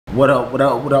What up, what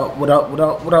up, what up, what up, what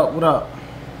up, what up, what up?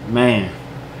 Man,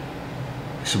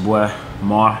 it's your boy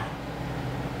Mar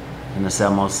in the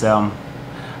 707.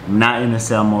 I'm not in the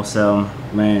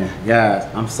 707. Man, guys,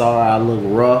 I'm sorry I look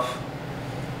rough.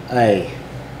 Hey,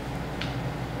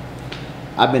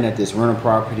 I've been at this rental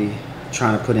property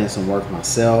trying to put in some work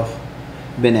myself.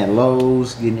 Been at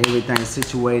Lowe's, getting everything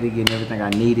situated, getting everything I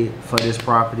needed for this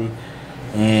property.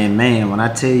 And man, when I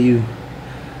tell you,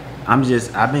 I've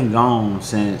been out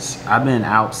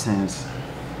since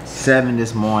 7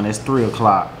 this morning. It's 3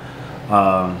 o'clock.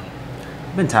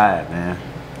 I've been tired, man.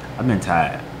 I've been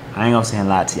tired. I ain't gonna say a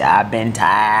lot to you. I've been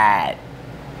tired.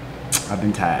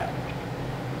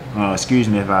 Excuse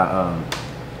me if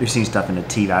you've seen stuff in the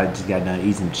teeth. I just got done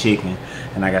eating some chicken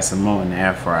and I got some more in the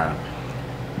air fryer.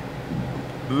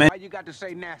 Man, why you got to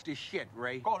say nasty shit,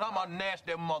 Ray? Cause I'm a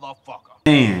nasty motherfucker.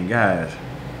 Man, guys,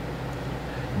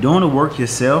 doing the work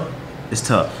yourself is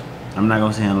tough. I'm not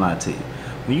gonna say a lot to you.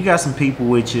 When you got some people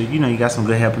with you, you know, you got some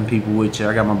good helping people with you.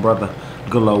 I got my brother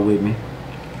Gullo with me,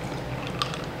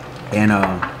 and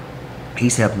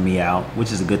he's helping me out,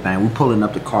 which is a good thing. We pulling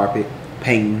up the carpet,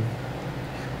 painting,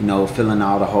 you know, filling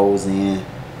all the holes in,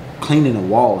 cleaning the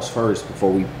walls first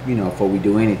before we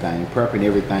do anything, prepping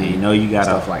everything. You know, you gotta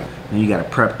stuff like you gotta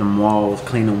prep them walls,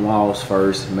 clean them walls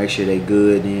first, make sure they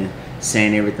good, then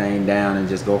sand everything down and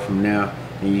just go from there.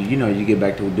 And you get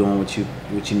back to doing what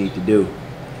you need to do.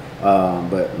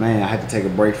 But man, I had to take a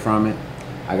break from it.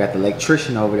 I got the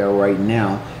electrician over there right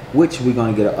now, which we're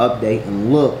gonna get an update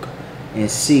and look and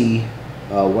see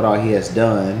what all he has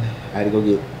done. I had to go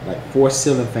get like 4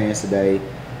 ceiling fans today.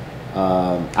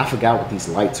 I forgot what these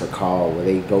lights are called, where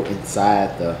they go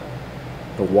inside the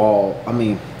wall. I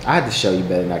mean, I had to show you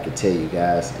better than I could tell you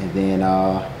guys. And then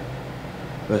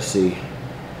let's see.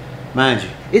 Mind you,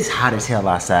 it's hot as hell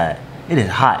outside. It is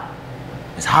hot.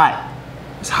 It's hot.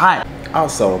 It's hot.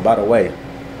 Also, by the way,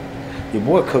 your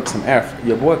boy cooked some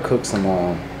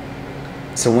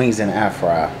wings in the air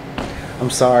fryer. I'm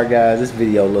sorry guys, this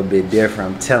video a little bit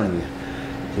different. I'm telling you,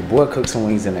 your boy cooked some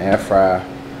wings in the air fryer,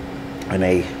 and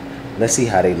let's see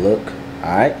how they look.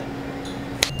 All right.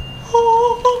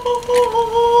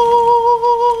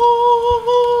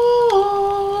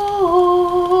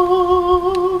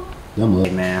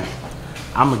 Hey man,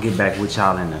 I'm gonna get back with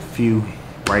y'all in a few,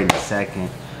 right in a second.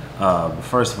 But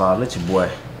first of all, let your boy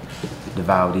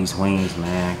devour these wings,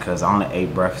 man, cause I only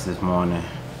ate breakfast this morning,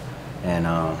 and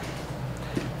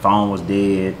phone was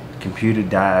dead, computer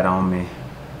died on me,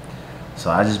 so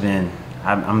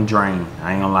I'm drained.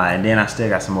 I ain't gonna lie. And then I still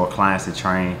got some more clients to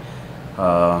train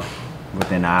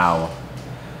within an hour.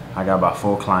 I got about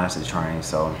 4 clients to train,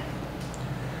 so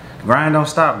the grind don't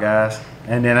stop, guys.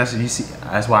 And then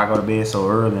that's why I go to bed so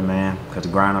early, man, because the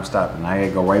grind don't stop. And I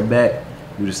gotta go right back,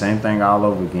 do the same thing all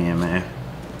over again, man.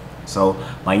 So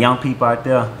my young people out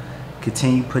there,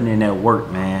 continue putting in that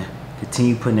work, man.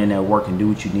 Continue putting in that work and do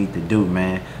what you need to do,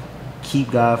 man.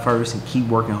 Keep God first and keep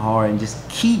working hard and just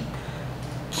keep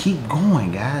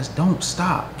going, guys. Don't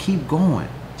stop. Keep going.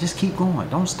 Just keep going.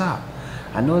 Don't stop.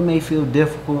 I know it may feel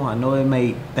difficult. I know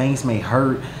things may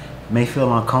hurt, may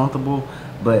feel uncomfortable,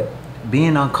 but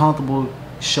being uncomfortable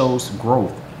shows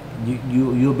growth.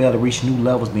 You'll be able to reach new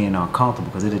levels being uncomfortable,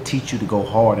 because it'll teach you to go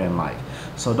harder in life.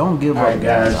 So don't give up,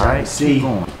 guys. All right, keep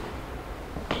going.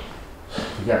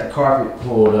 We got the carpet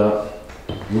pulled up.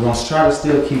 We're gonna try to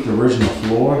still keep the original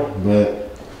floor,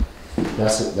 but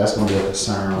that's gonna be a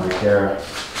concern right there.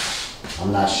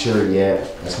 I'm not sure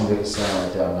yet. That's gonna be a concern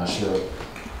right there. I'm not sure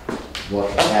what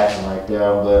can happen right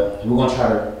there, but we're gonna try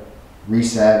to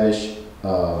re-savage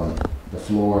the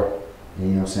floor. And,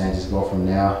 you know what I'm saying? Just go from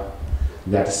there.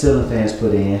 We got the ceiling fans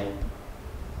put in. You know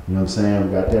what I'm saying?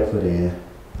 We got that put in.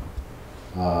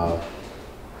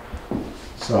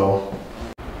 So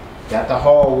got the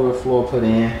hardwood floor put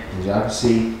in. As y'all can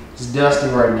see, it's dusty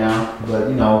right now, but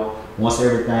you know, once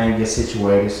everything gets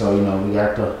situated, so you know, we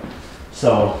got the.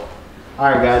 So, all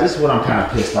right, guys, this is what I'm kind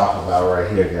of pissed off about right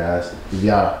here, guys.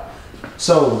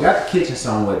 So we got the kitchen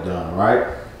somewhat done,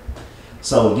 right?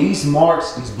 So these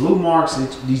marks, these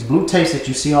blue tapes that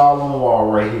you see all on the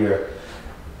wall right here.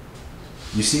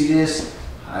 You see this?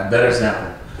 A better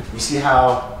example. You see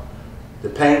how the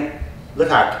paint, look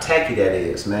how tacky that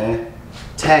is, man.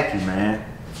 Tacky, man.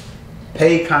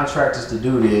 Paid contractors to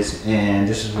do this, and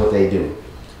this is what they do.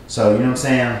 So, you know what I'm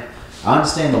saying? I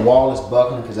understand the wall is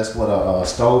buckling because that's what a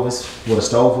stove is, where the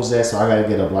stove was at. So I gotta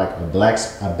get a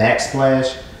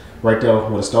backsplash right there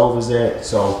where the stove is at.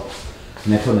 So,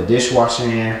 and then putting the dishwasher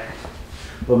in.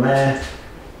 But man,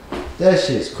 that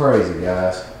shit's crazy,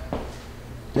 guys.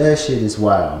 That shit is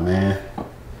wild, man.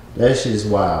 That shit is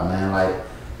wild, man. Like,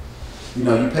 you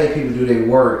know, you pay people to do their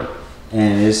work,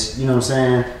 and it's, you know what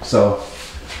I'm saying? So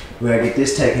we gotta get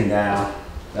this taken down.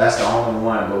 That's the only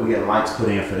one, but we got lights put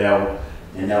in for that one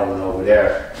and that one over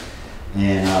there.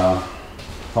 And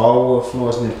hardwood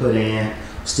floor's been put in.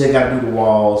 Still gotta do the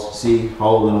walls. See,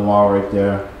 hole in the wall right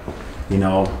there. You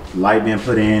know, light been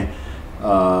put in.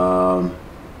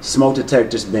 Smoke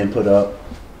detector's been put up.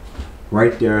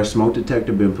 Right there, smoke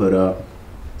detector been put up.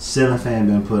 Ceiling fan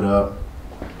been put up.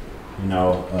 You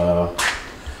know,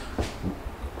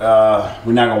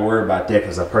 we're not gonna worry about that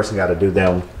because a person got to do that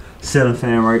one. Ceiling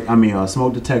fan, right?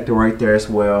 Smoke detector right there as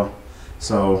well.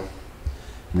 So,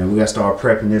 you know, we got to start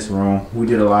prepping this room. We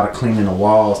did a lot of cleaning the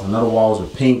walls. Another walls were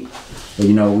pink, but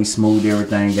you know, we smoothed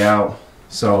everything out.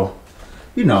 So,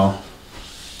 you know,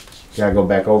 gotta go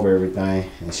back over everything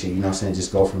and shit. You know what I'm saying?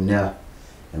 Just go from there,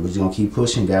 and we're just gonna keep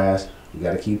pushing, guys. We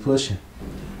gotta keep pushing.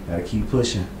 Gotta keep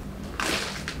pushing.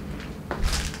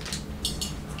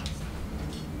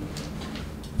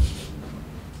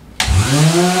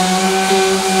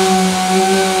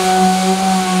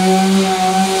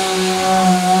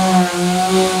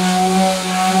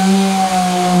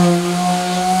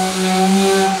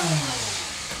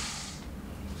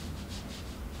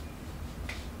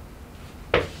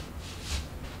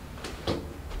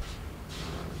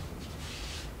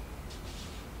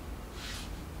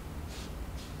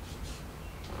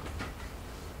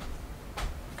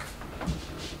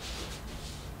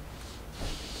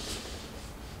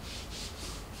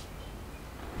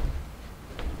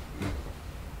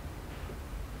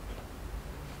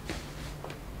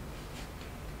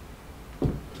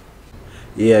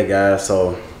 Yeah, guys,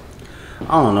 so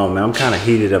I don't know, man. I'm kind of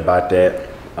heated about that.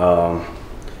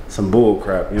 Some bull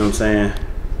crap, you know what I'm saying?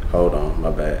 Hold on,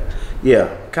 my bad.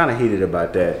 Yeah, kind of heated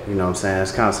about that, you know what I'm saying?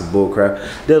 It's kind of some bull crap.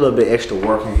 Did a little bit extra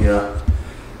work in here,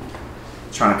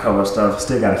 trying to cover stuff.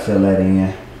 Still got to fill that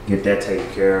in, get that taken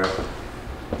care of.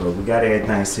 But we got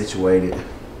everything situated.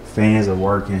 Fans are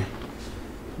working.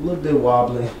 A little bit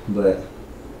wobbly, but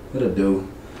it'll do.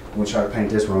 We'll try to paint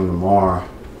this room tomorrow.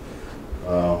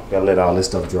 Gotta let all this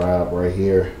stuff dry up right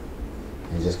here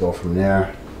and just go from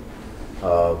there.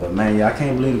 But man, yeah, I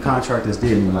can't believe the contractors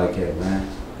did me like that, man.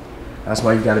 That's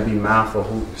why you gotta be mindful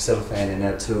who ceiling fan in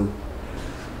there too.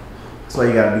 That's why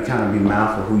you gotta be kind of be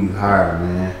mindful who you hire,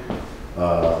 man.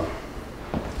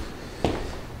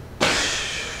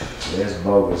 It's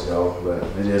bogus though, but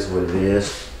it is what it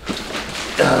is.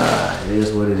 It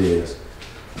is what it is.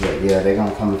 But yeah, they're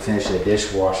gonna come and finish the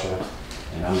dishwasher.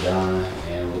 And I'm done,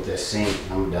 and with the sink,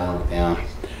 I'm done with them.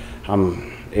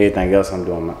 Everything else I'm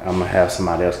doing, I'm gonna have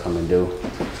somebody else come and do.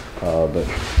 But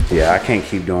yeah, I can't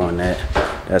keep doing that.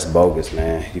 That's bogus,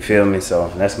 man. You feel me? So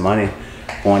that's money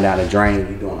going down the drain.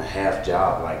 You doing a half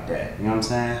job like that. You know what I'm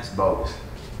saying? It's bogus.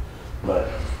 But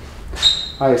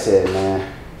like I said,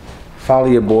 man, follow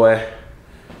your boy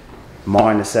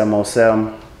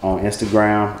Martin707 on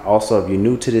Instagram. Also, if you're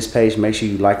new to this page, make sure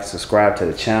you like and subscribe to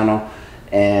the channel.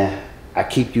 And I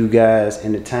keep you guys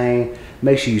entertained.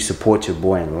 Make sure you support your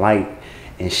boy and like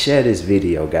and share this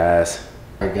video, guys.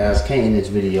 All right, guys, can't end this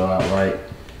video out right.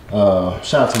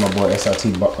 Shout out to my boy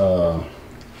SRT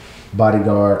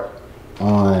Bodyguard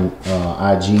on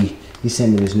IG. He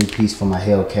sent me this new piece for my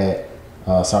Hellcat.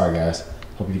 Sorry, guys.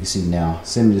 Hope you can see now.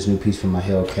 Send me this new piece for my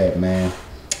Hellcat, man.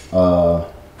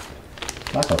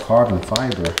 Like a carbon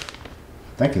fiber.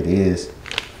 I think it is.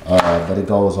 But it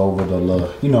goes over the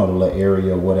little, you know, the little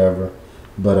area or whatever.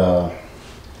 But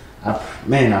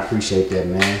man, I appreciate that,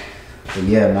 man. But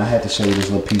yeah, man, I had to show you this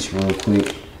little piece real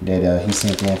quick that he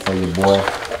sent in for your boy.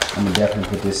 I'm gonna definitely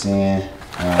put this in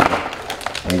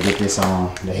and get this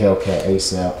on the Hellcat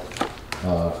ASAP.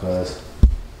 Cause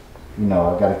you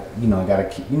know I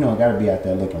gotta be out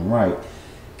there looking right.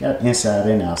 Got inside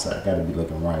and outside, gotta be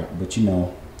looking right. But you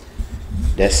know,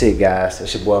 that's it, guys.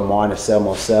 That's your boy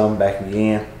Martin707 back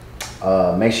again.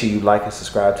 Make sure you like and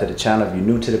subscribe to the channel. If you're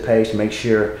new to the page, make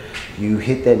sure you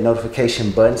hit that notification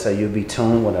button so you'll be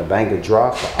tuned when a banger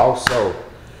drops. But also,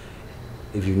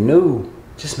 if you're new,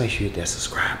 just make sure you hit that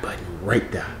subscribe button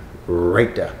right there.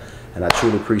 And I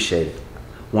truly appreciate it.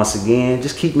 Once again,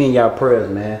 just keep me in y'all prayers,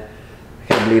 man. I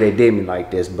can't believe they did me like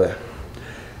this, but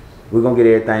we're gonna get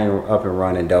everything up and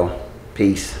running though.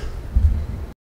 Peace.